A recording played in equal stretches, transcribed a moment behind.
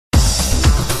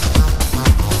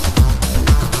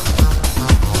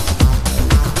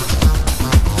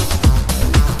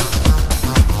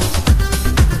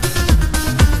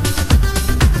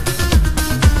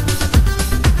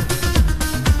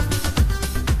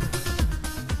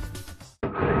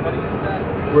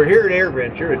We're here at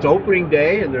AirVenture. It's opening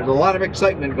day and there's a lot of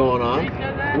excitement going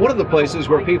on. One of the places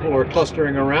where people are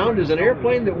clustering around is an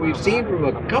airplane that we've seen from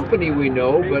a company we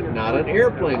know, but not an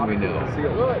airplane we know.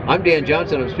 I'm Dan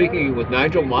Johnson. I'm speaking with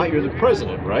Nigel Moll. You're the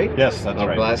president, right? Yes, that's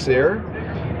right. Of Glasair.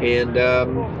 And,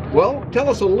 well, tell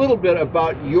us a little bit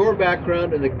about your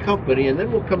background and the company, and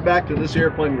then we'll come back to this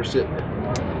airplane we're sitting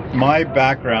in. My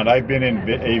background, I've been in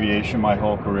aviation my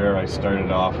whole career. I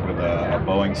started off with a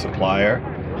Boeing supplier.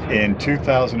 In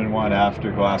 2001,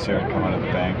 after Glasair had come out of the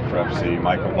bankruptcy,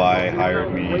 Michael Vai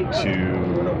hired me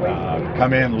to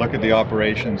come in, look at the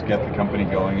operations, get the company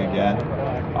going again.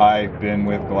 I've been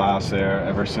with Glasair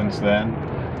ever since then.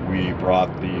 We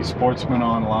brought the Sportsman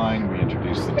online. We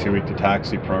introduced the 2-week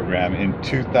taxi program. In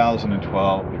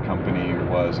 2012, the company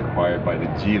was acquired by the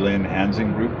Jilin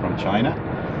Hanxing Group from China.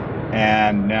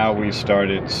 And now we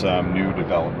started some new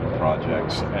development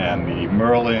projects, and the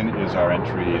Merlin is our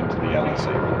entry into the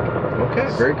LSA.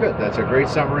 Okay, very good. That's a great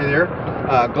summary there.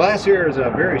 Glasair is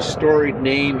a very storied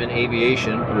name in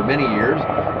aviation for many years.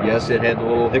 Yes, it had a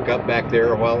little hiccup back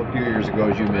there a few years ago,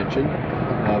 as you mentioned.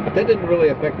 But that didn't really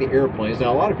affect the airplanes.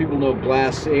 Now, a lot of people know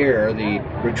Glasair, the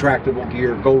retractable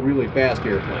gear, go really fast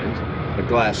airplanes. The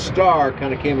Glasair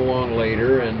kind of came along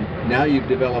later, and now you've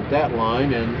developed that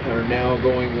line and are now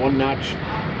going one notch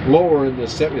lower in the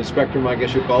spectrum, I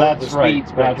guess you call it, the speed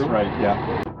spectrum. That's right,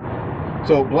 yeah.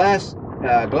 So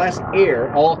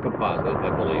Glasair, all composite, I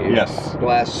believe. Yes.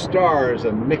 Glasair is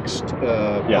a mixed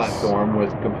platform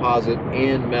with composite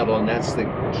and metal, and that's the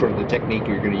sort of the technique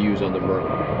you're going to use on the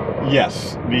Merlin.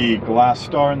 Yes, the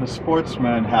Glasair and the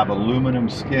Sportsman have aluminum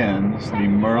skins. The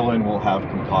Merlin will have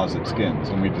composite skins,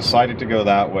 and we decided to go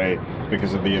that way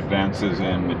because of the advances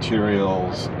in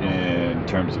materials in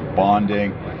terms of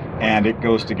bonding, and it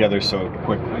goes together so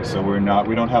quickly. So we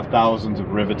don't have thousands of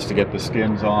rivets to get the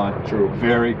skins on. True.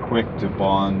 Very quick to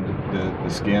bond the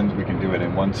skins. We can do it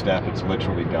in one step. It's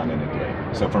literally done in a day.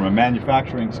 So from a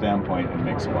manufacturing standpoint, it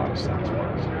makes a lot of sense for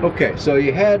us. Okay, so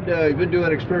you've been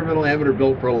doing experimental amateur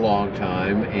build for a long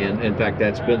time, and in fact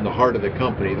that's been the heart of the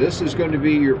company. This is going to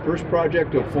be your first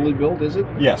project of fully built, is it?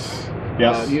 Yes.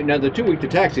 Yes. Now the 2-week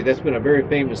taxi, that's been a very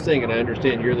famous thing, and I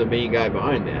understand you're the main guy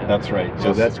behind that. That's right.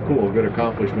 So that's cool, good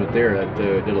accomplishment there. That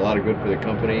did a lot of good for the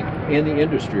company and the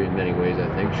industry in many ways, I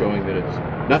think, showing that it's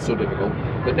not so difficult.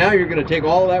 But now you're going to take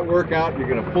all that work out, you're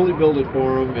going to fully build it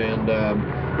for them, and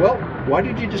well, why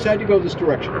did you decide to go this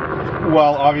direction?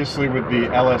 Well, obviously with the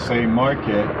LSA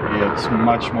market, it's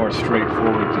much more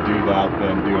straightforward to do that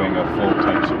than doing a full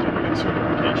type certificate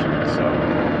certification. So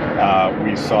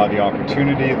we saw the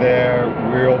opportunity there.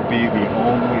 We'll be the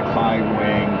only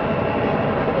high-wing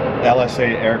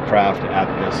LSA aircraft at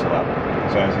this level.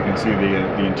 So as you can see,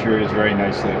 the interior is very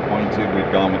nicely appointed.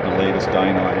 We've gone with the latest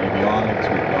dyno avionics.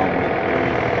 We've gone with the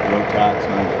Rotax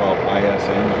 912 IS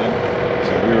engine.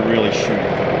 So we were really shooting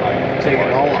for the high-end.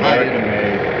 Taking all American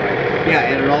made.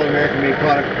 Yeah, and an all-American made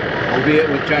product, albeit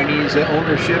with Chinese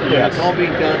ownership. Yes. It's all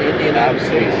being done in the United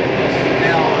States.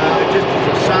 Now, just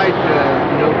as a side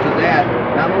note to that,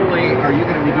 not only are you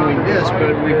going to be doing this,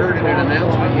 but we heard in an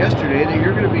announcement yesterday that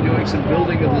you're going to be doing some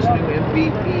building of this new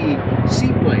MVP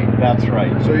seaplane. That's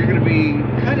right. So you're going to be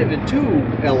kind of into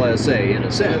LSA in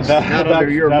a sense, not under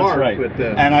your mark. Right. But,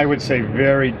 and I would say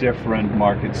very different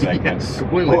market segments yes,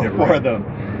 completely different. For them.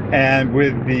 And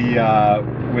with the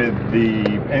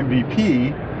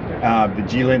MVP, the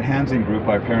Jilin Hanxing Group,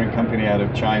 our parent company out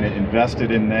of China,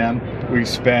 invested in them. We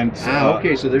spent...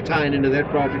 okay, so they're tying into that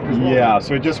project as well. Yeah,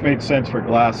 so it just made sense for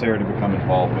Glasair to become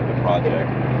involved with the project.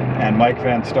 And Mike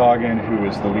Van Stoggen, who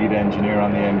is the lead engineer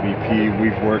on the MVP,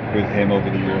 we've worked with him over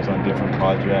the years on different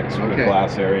projects with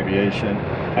Glasair Aviation.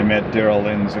 I met Daryl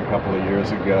Linz a couple of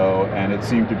years ago, and it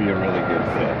seemed to be a really good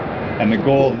fit. And the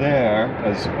goal there,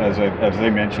 as they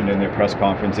mentioned in their press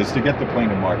conference, is to get the plane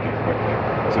to market quickly.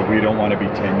 So we don't want to be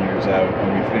 10 years out,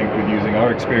 and we think with using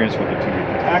our experience with the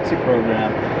 2-week taxi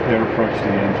program, their approach to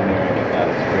the engineering that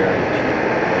is very cheap.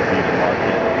 They'll be to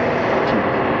market 2 to 3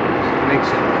 years. Makes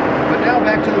sense. But now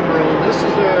back to the Merlin. This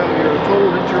is your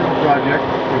total internal project.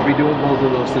 You'll be doing both of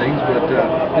those things, but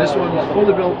this one is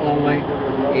fully built only.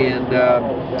 And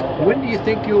when do you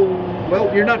think you'll?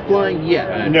 Well, you're not flying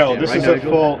yet. No, this is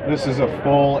a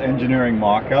full engineering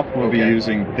mock-up. We'll be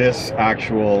using this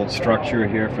actual structure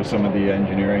here for some of the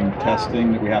engineering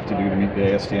testing that we have to do to meet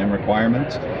the ASTM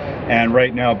requirements. And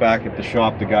right now, back at the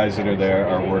shop, the guys that are there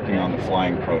are working on the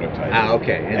flying prototype.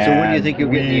 Okay. And so when do you think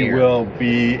you'll get in the air? We will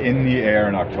be in the air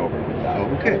in October with that.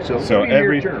 Okay. So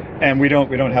every term. And we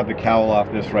don't have the cowl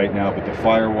off this right now, but the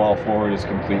firewall forward is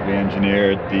completely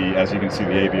engineered. As you can see,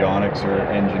 the avionics are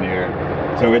engineered.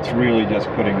 So it's really just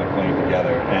putting the plane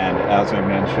together. And as I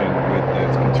mentioned, with the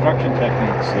construction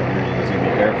techniques that we're using,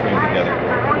 the airframe together,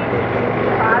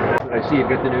 I see you've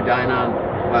got the new Dynon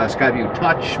Skyview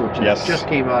Touch, which just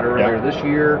came out earlier this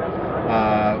year.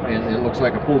 And it looks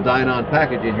like a full Dynon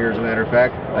package in here, as a matter of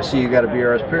fact. I see you got a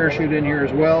BRS parachute in here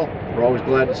as well. We're always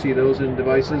glad to see those in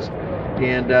devices.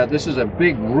 And this is a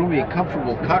big, roomy,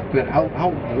 comfortable cockpit. How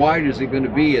wide is it going to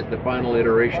be at the final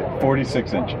iteration?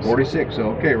 46 inches. 46,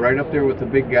 so okay, right up there with the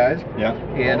big guys. Yeah.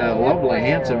 And a lovely,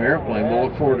 handsome airplane. We'll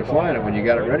look forward to flying it when you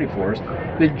got it ready for us.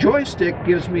 The joystick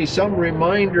gives me some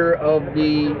reminder of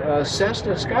the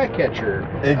Cessna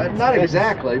Skycatcher. Not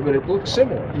exactly, but it looks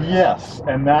similar. Yes,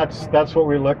 and that's what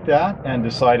we looked at and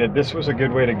decided this was a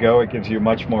good way to go. It gives you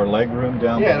much more leg room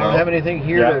down below. Yeah, I don't have anything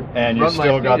here to and you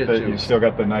still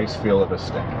got the nice feel of a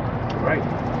stick. Right.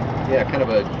 Yeah, kind of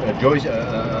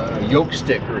a yoke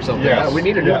stick or something. Yes. We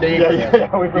need a new name. You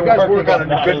guys work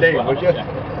on a good name, would you?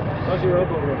 How's your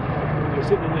elbow room? You're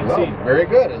sitting in that seat. Very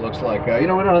good. It looks like. We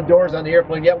don't have doors on the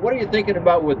airplane yet. What are you thinking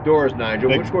about with doors, Nigel?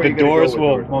 Which way are you going to go with doors? The doors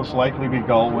will most likely be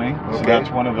gull wing. Okay. So that's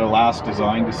one of the last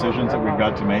design decisions that we've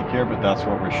got to make here, but that's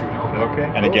what we're shooting. Okay.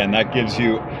 And again, that gives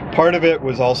you, part of it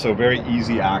was also very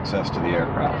easy access to the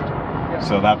aircraft.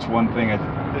 So that's one thing.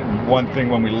 One thing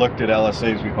when we looked at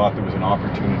LSAs, we thought there was an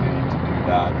opportunity to do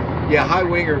that. Yeah, high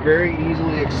wing are very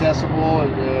easily accessible,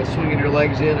 and swinging your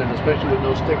legs in, and especially with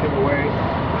no stick in the way,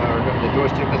 or the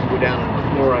joystick doesn't go down on the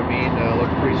floor,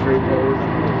 look pretty straightforward.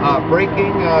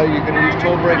 Braking, you're going to use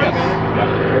toe braking on it?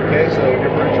 Yeah. Okay, so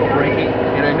differential braking.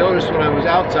 And I noticed when I was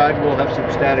outside, we'll have some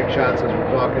static shots as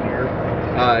we're talking here.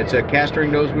 It's a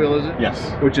Castering Nosewheel, is it?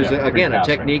 Yes. Which is, again, a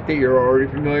technique that you're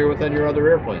already familiar with on your other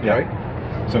airplanes, right?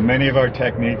 So many of our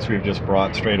techniques we've just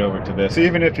brought straight over to this.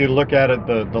 Even if you look at it,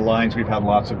 the lines, we've had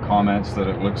lots of comments that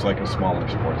it looks like a smaller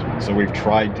Sportsman. So we've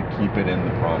tried to keep it in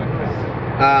the product.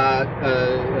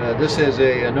 This has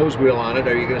a nose wheel on it.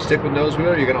 Are you going to stick with nose wheel,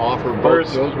 or are you going to offer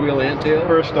both nose wheel and tail?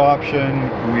 First option,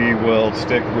 we will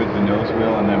stick with the nose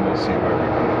wheel, and then we'll see where we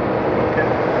go.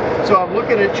 Okay. So I'm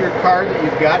looking at your card that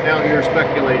you've got. Now you're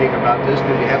speculating about this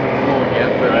because you haven't flown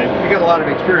yet, but you got a lot of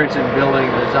experience in building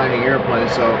and designing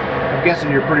airplanes, so I'm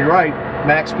guessing you're pretty right.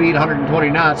 Max speed 120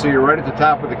 knots, so you're right at the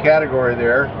top of the category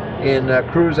there. In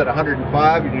cruise at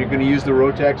 105, you're going to use the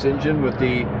Rotax engine with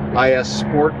the IS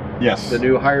Sport. Yes. The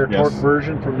new higher torque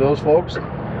version from those folks.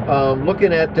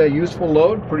 Looking at useful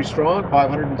load, pretty strong,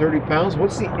 530 pounds.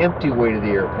 What's the empty weight of the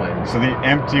airplane? So the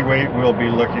empty weight will be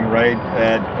looking right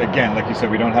at, again, like you said,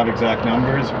 we don't have exact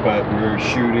numbers, but we're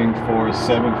shooting for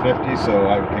 750, so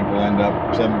I think we'll end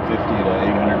up 750 to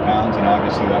 800 pounds, and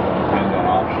obviously that will depend on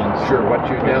options. Sure, what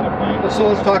you down. So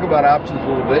let's talk about options a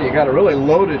little bit. You got a really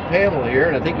loaded panel here,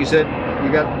 and I think you said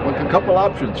you got a couple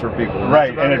options for people.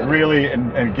 Right, and it really,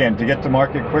 and again, to get to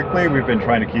market quickly, we've been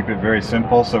trying to keep it very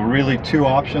simple. So really two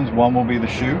options. One will be the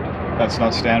chute. That's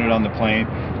not standard on the plane.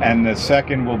 And the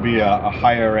second will be a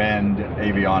higher end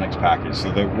avionics package. So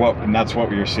and that's what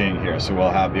you're seeing here. So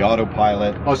we'll have the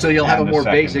autopilot. Oh, so you'll have a more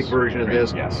basic version of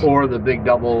this, or the big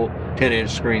double 10-inch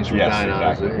screens from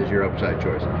Dynon is your upside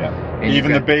choice. Yeah. And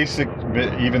even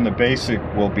the basic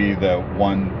will be the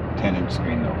one 10-inch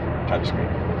screen though, touch screen.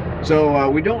 So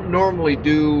we don't normally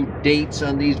do dates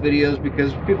on these videos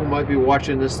because people might be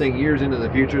watching this thing years into the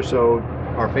future. So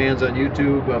our fans on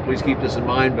YouTube, please keep this in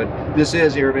mind. But this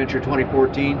is AirVenture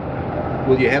 2014.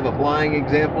 Will you have a flying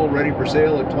example ready for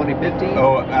sale in 2015?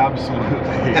 Oh,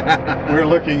 absolutely. We're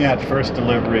looking at first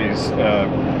deliveries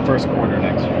first quarter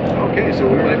next year. Okay, so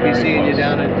we might be seeing you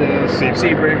down at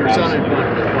Sebring or Sun and Fun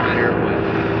with a flying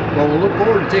airplane. Well, we'll look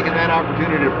forward to taking that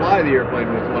opportunity to fly the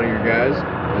airplane with one of your guys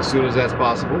as soon as that's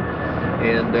possible.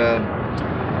 And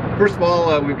first of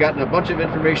all, we've gotten a bunch of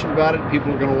information about it.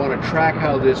 People are going to want to track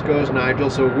how this goes, Nigel.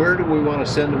 So where do we want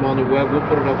to send them on the web? We'll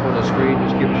put it up on the screen.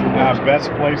 Just give us your website.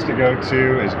 Best place to go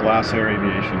to is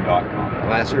glasairaviation.com.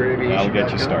 Glasair Aviation. That'll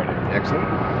get you started. Excellent.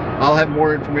 I'll have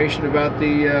more information about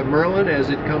the Merlin as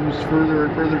it comes further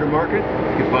and further to market.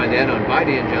 You can find that on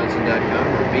bydanjohnson.com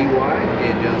or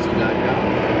bydanjohnson.com.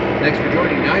 Thanks for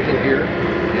joining Nigel here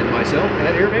and myself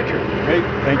at AirVenture. Great.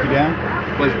 Thank you, Dan.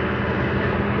 Pleasure.